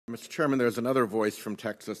Mr. Chairman, there's another voice from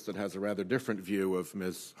Texas that has a rather different view of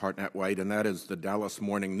Ms. Harnett White, and that is the Dallas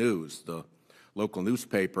Morning News, the local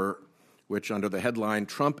newspaper, which under the headline,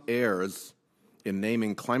 "Trump Errs in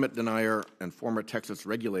Naming Climate Denier and Former Texas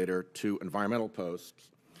Regulator to Environmental Posts,"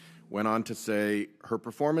 went on to say, her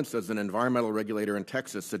performance as an environmental regulator in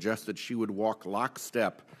Texas suggests that she would walk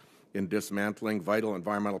lockstep in dismantling vital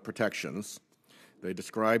environmental protections. They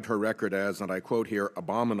described her record as, and I quote here,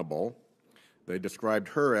 abominable. They described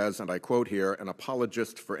her as, and I quote here, an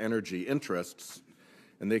apologist for energy interests.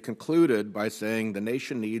 And they concluded by saying the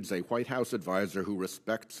nation needs a Whitehouse advisor who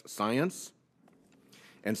respects science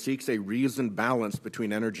and seeks a reasoned balance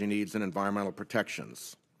between energy needs and environmental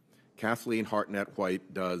protections. Kathleen Harnett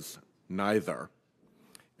White does neither.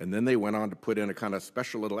 And then they went on to put in a kind of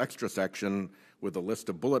special little extra section with a list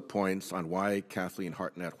of bullet points on why Kathleen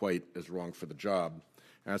Harnett White is wrong for the job.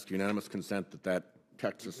 I ask unanimous consent that that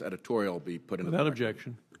Texas editorial be put into without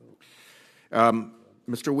objection.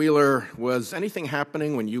 Mr. Wheeler, was anything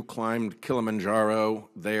happening when you climbed Kilimanjaro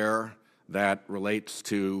there that relates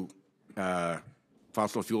to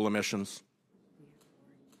fossil fuel emissions?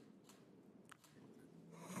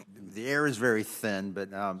 The air is very thin, but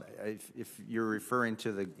if you're referring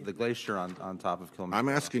to the glacier on top of Kilimanjaro. I'm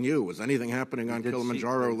asking you, was anything happening on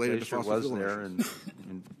Kilimanjaro related to fossil fuel emissions?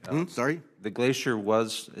 Sorry? The glacier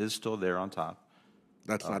is still there on top.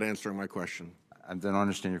 That's not answering my question. I don't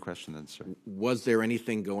understand your question then, sir. Was there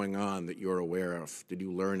anything going on that you're aware of? Did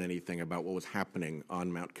you learn anything about what was happening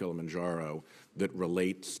on Mount Kilimanjaro that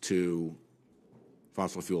relates to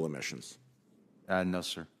fossil fuel emissions? No,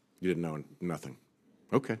 sir. You didn't know nothing?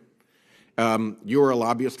 Okay. You were a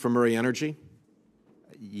lobbyist for Murray Energy?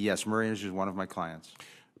 Yes, Murray Energy is one of my clients.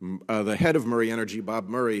 The head of Murray Energy, Bob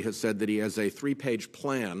Murray, has said that he has a 3-page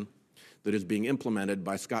plan that is being implemented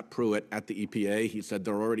by Scott Pruitt at the EPA. He said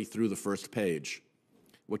they're already through the first page.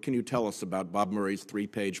 What can you tell us about Bob Murray's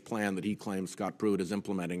 3-page plan that he claims Scott Pruitt is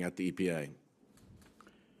implementing at the EPA?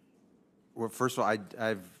 Well, first of all,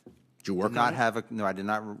 Did you work on it? No, I did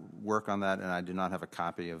not work on that, and I do not have a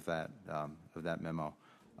copy of that memo.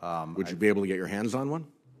 Would you be able to get your hands on one?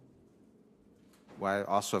 Well, I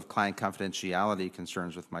also have client confidentiality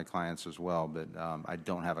concerns with my clients as well, but I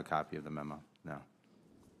don't have a copy of the memo, no.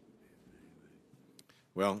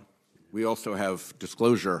 Well, we also have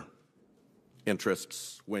disclosure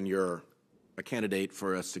interests when you're a candidate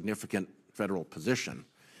for a significant federal position.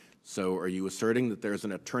 So are you asserting that there's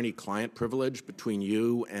an attorney-client privilege between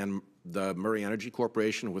you and the Murray Energy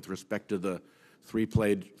Corporation with respect to the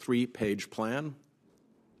 3-page plan?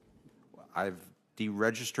 I've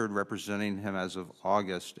deregistered representing him as of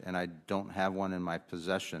August, and I don't have one in my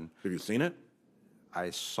possession. Have you seen it? I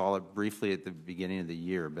saw it briefly at the beginning of the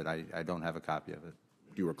year, but I don't have a copy of it.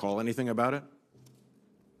 Do you recall anything about it?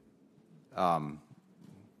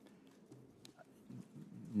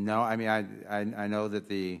 No, I mean, I know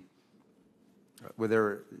that I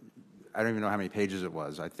don't even know how many pages it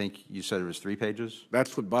was. I think you said it was 3 pages?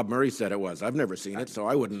 That's what Bob Murray said it was. I've never seen it, so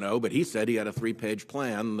I wouldn't know, but he said he had a 3-page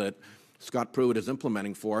plan that Scott Pruitt is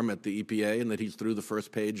implementing for him at the EPA and that he's through the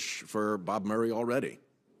first page for Bob Murray already.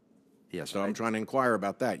 Yes. So I'm trying to inquire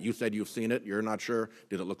about that. You said you've seen it. You're not sure.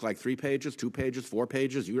 Did it look like 3 pages, 2 pages, 4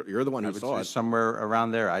 pages? You're the one who saw it. Somewhere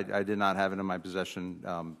around there. I did not have it in my possession.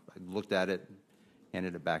 I looked at it,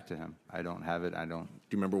 handed it back to him. I don't have it. I don't. Do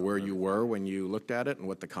you remember where you were when you looked at it and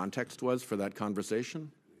what the context was for that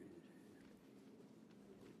conversation?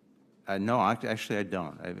 No, actually I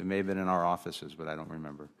don't. It may have been in our offices, but I don't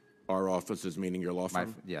remember. Our offices, meaning your law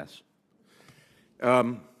firm? Yes.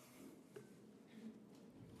 Well,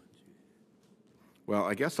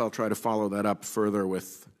 I guess I'll try to follow that up further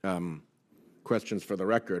with questions for the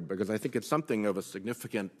record, because I think it's something of a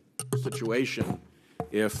significant situation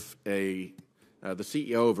if the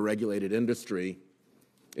CEO of a regulated industry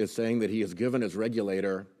is saying that he has given his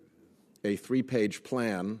regulator a 3-page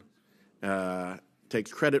plan,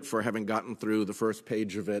 takes credit for having gotten through the first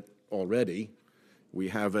page of it already. We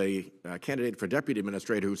have a candidate for deputy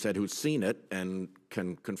administrator who said who's seen it and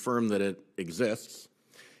can confirm that it exists.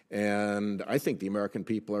 And I think the American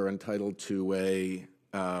people are entitled to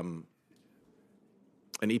an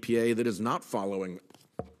EPA that is not following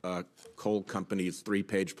a coal company's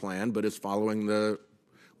 3-page plan, but is following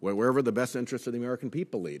wherever the best interests of the American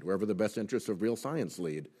people lead, wherever the best interests of real science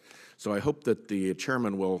lead. So I hope that the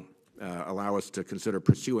chairman will allow us to consider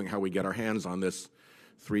pursuing how we get our hands on this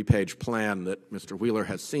 3-page plan that Mr. Wheeler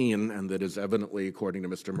has seen and that is evidently, according to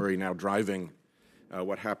Mr. Murray, now driving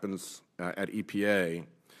what happens at EPA.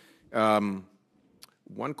 One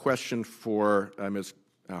question for Ms.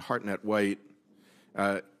 Harnett White.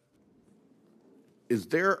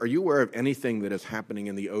 Are you aware of anything that is happening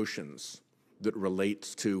in the oceans that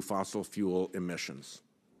relates to fossil fuel emissions?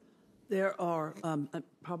 There are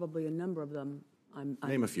probably a number of them.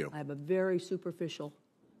 Name a few. I have a very superficial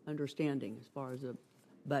understanding as far as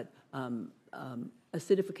but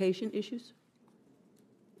acidification issues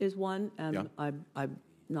is one, and Yeah. I've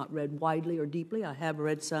not read widely or deeply. I have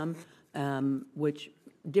read some, which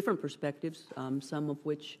different perspectives, some of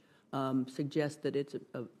which suggest that it's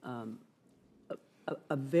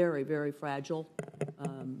a very, very fragile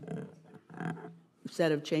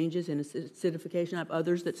set of changes in acidification. I have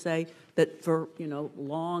others that say that for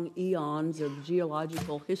long eons of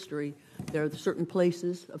geological history, there are certain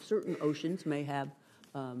places of certain oceans may have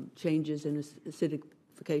changes in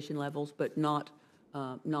acidification levels, but not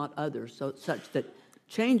others. So such that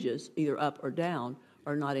changes, either up or down,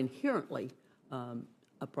 are not inherently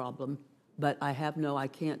a problem. But I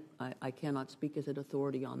cannot speak as an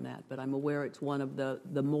authority on that. But I'm aware it's one of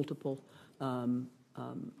the multiple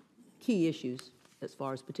key issues as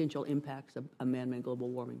far as potential impacts of man-made global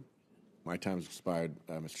warming. My time's expired,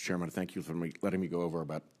 Mr. Chairman. Thank you for letting me go over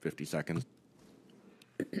about 50 seconds.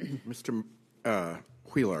 Mr.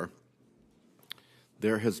 Wheeler,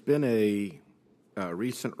 there has been a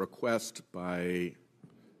recent request by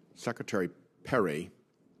Secretary Perry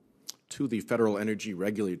to the Federal Energy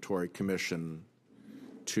Regulatory Commission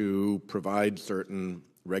to provide certain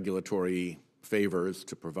regulatory favors,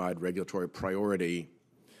 to provide regulatory priority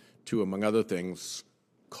to, among other things,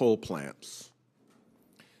 coal plants.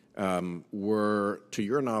 To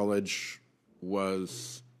your knowledge,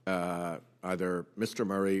 was either Mr.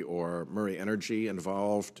 Murray or Murray Energy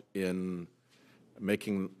involved in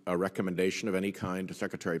making a recommendation of any kind to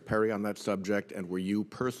Secretary Perry on that subject, and were you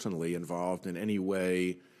personally involved in any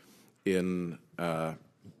way in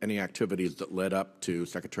any activities that led up to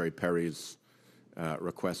Secretary Perry's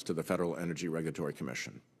request to the Federal Energy Regulatory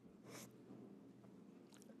Commission?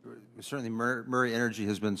 Certainly, Murray Energy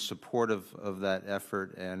has been supportive of that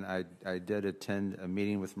effort, and I did attend a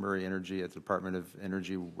meeting with Murray Energy at the Department of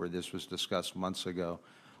Energy where this was discussed months ago,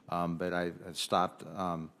 but I stopped.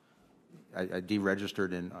 I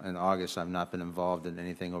deregistered in August. I've not been involved in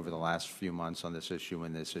anything over the last few months on this issue,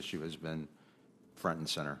 and this issue has been front and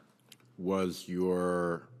center. Was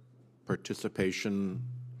your participation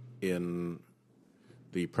in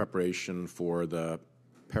the preparation for the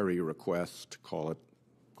Perry request, can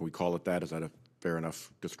we call it that? Is that a fair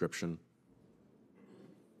enough description?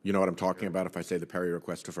 You know what I'm talking about if I say the Perry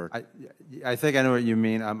request to FERC? I think I know what you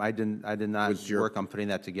mean. I did not work on putting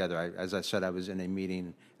that together. As I said, I was in a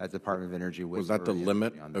meeting at the Department of Energy with. Was that the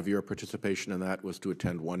limit of your participation in that, was to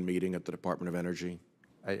attend one meeting at the Department of Energy?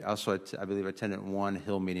 I also, I believe, attended one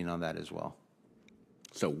Hill meeting on that as well.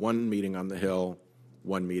 So one meeting on the Hill,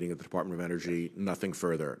 one meeting at the Department of Energy, nothing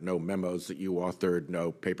further. No memos that you authored,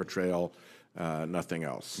 no paper trail, nothing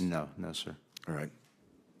else. No, sir. All right.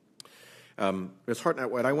 Ms.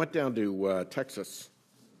 Harnett, I went down to Texas.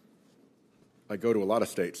 I go to a lot of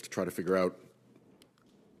states to try to figure out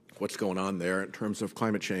what's going on there in terms of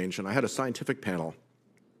climate change, and I had a scientific panel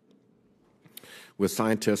with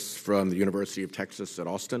scientists from the University of Texas at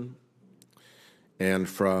Austin and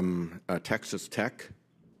from Texas Tech,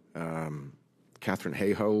 Catherine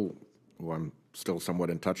Hayhoe, who I'm still somewhat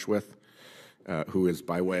in touch with, who is,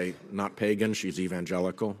 by way, not pagan, she's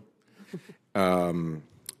evangelical.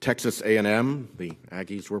 Texas A&M, the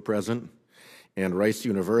Aggies were present, and Rice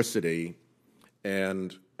University,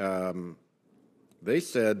 and they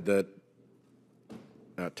said that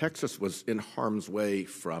Texas was in harm's way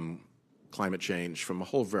from climate change from a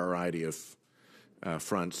whole variety of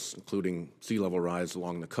fronts, including sea level rise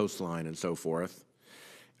along the coastline and so forth.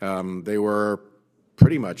 They were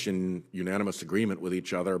pretty much in unanimous agreement with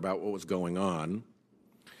each other about what was going on,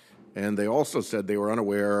 and they also said they were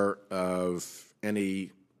unaware of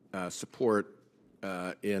any support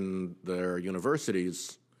in their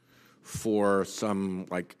universities for some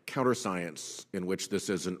counter-science in which this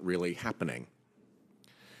isn't really happening.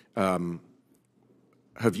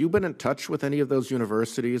 Have you been in touch with any of those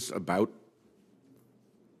universities about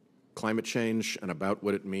climate change and about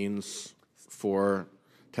what it means for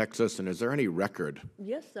Texas? And is there any record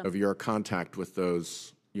of your contact with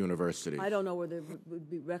those universities? I don't know where there would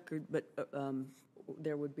be record, but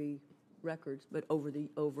there would be records. But over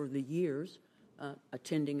the years,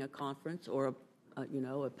 attending a conference or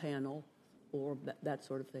a panel or that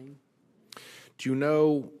sort of thing. Do you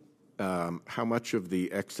know how much of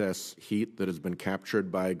the excess heat that has been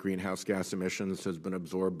captured by greenhouse gas emissions has been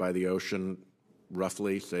absorbed by the ocean,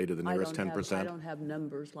 roughly, say, to the nearest 10%? I don't have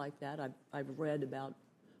numbers like that. I've read about...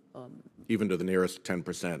 Even to the nearest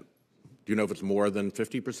 10%. Do you know if it's more than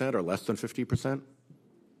 50% or less than 50%?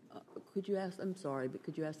 Could you ask, I'm sorry, but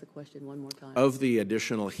could you ask the question one more time? Of the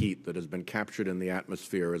additional heat that has been captured in the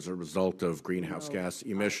atmosphere as a result of greenhouse gas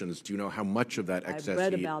emissions, do you know how much of that I've excess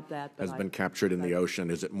read heat about that, but has been captured in the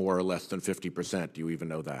ocean? Is it more or less than 50%? Do you even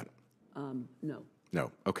know that? No.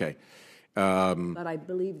 No. Okay. But I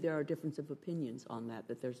believe there are differences of opinions on that,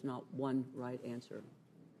 that there's not one right answer.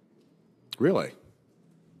 Really?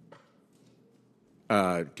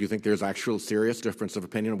 Do you think there's actual serious difference of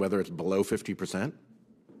opinion whether it's below 50%?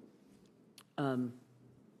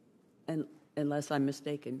 And unless I'm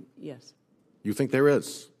mistaken, yes. You think there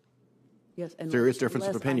is? Yes. Serious difference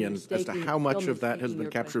of unless I'm opinions as to mistaking- how much still of that has mistaking been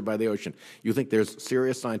your captured question. by the ocean? You think there's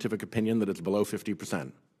serious scientific opinion that it's below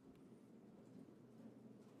 50%?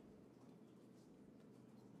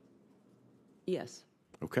 Yes.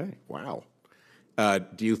 Okay, wow.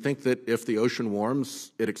 Do you think that if the ocean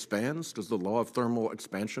warms, it expands? Does the law of thermal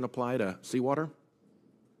expansion apply to seawater?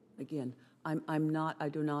 Again, I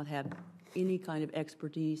do not have any kind of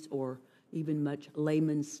expertise or even much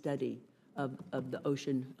layman's study of the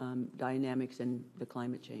ocean dynamics and the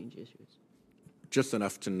climate change issues. Just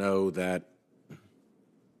enough to know that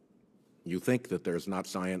you think that there's not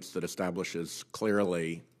science that establishes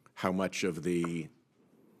clearly how much of the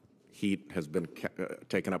heat has been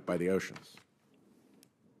taken up by the oceans.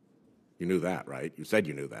 You knew that, right? You said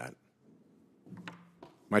you knew that.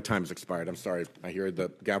 My time's expired. I'm sorry. I hear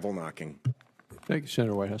the gavel knocking. Thank you,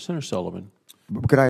 Senator Whitehouse. Senator Sullivan. Could I